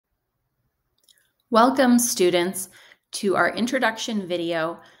Welcome, students, to our introduction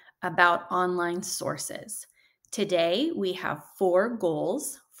video about online sources. Today, we have 4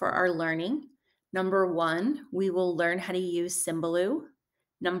 goals for our learning. Number 1, we will learn how to use Symbaloo.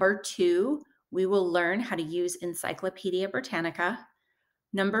 Number 2, we will learn how to use Encyclopedia Britannica.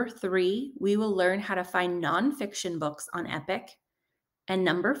 Number 3, we will learn how to find nonfiction books on Epic. And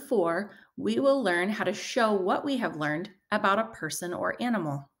number 4, we will learn how to show what we have learned about a person or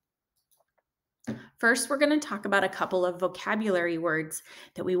animal. First, we're going to talk about a couple of vocabulary words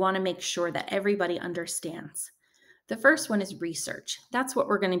that we want to make sure that everybody understands. The first one is research. That's what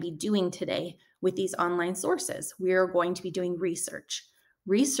we're going to be doing today with these online sources. We are going to be doing research.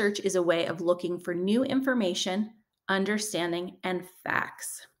 Research is a way of looking for new information, understanding, and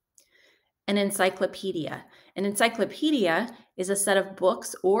facts. An encyclopedia. An encyclopedia is a set of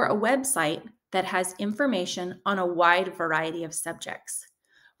books or a website that has information on a wide variety of subjects.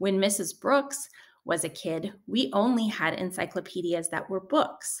 When Mrs. Brooks was a kid, we only had encyclopedias that were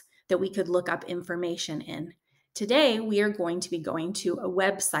books that we could look up information in. Today, we are going to be going to a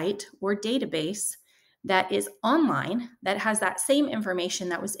website or database that is online that has that same information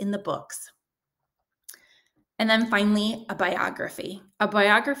that was in the books. And then finally, a biography. A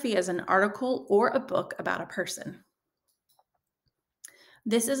biography is an article or a book about a person.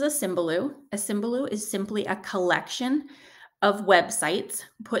 This is a Symbaloo. A Symbaloo is simply a collection of websites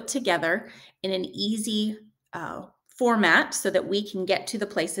put together in an easy format so that we can get to the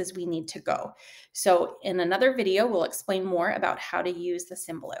places we need to go. So in another video, we'll explain more about how to use the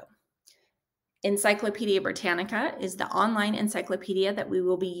Symbaloo. Encyclopedia Britannica is the online encyclopedia that we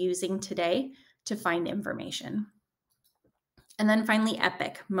will be using today to find information. And then finally,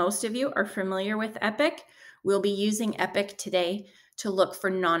 Epic. Most of you are familiar with Epic. We'll be using Epic today to look for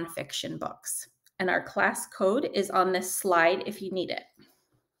nonfiction books. And our class code is on this slide if you need it.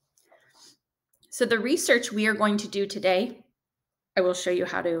 So the research we are going to do today, I will show you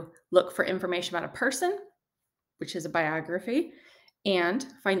how to look for information about a person, which is a biography, and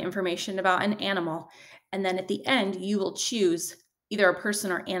find information about an animal. And then at the end, you will choose either a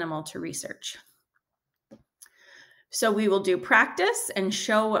person or animal to research. So we will do practice and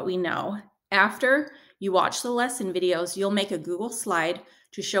show what we know. After you watch the lesson videos, you'll make a Google slide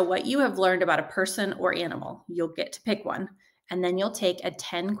to show what you have learned about a person or animal. You'll get to pick one, and then you'll take a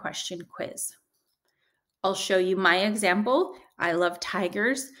 10-question quiz. I'll show you my example. I love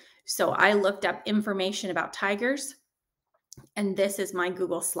tigers, so I looked up information about tigers, and this is my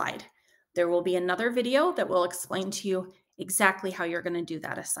Google slide. There will be another video that will explain to you exactly how you're going to do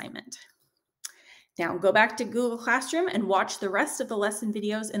that assignment. Now go back to Google Classroom and watch the rest of the lesson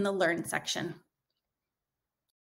videos in the Learn section.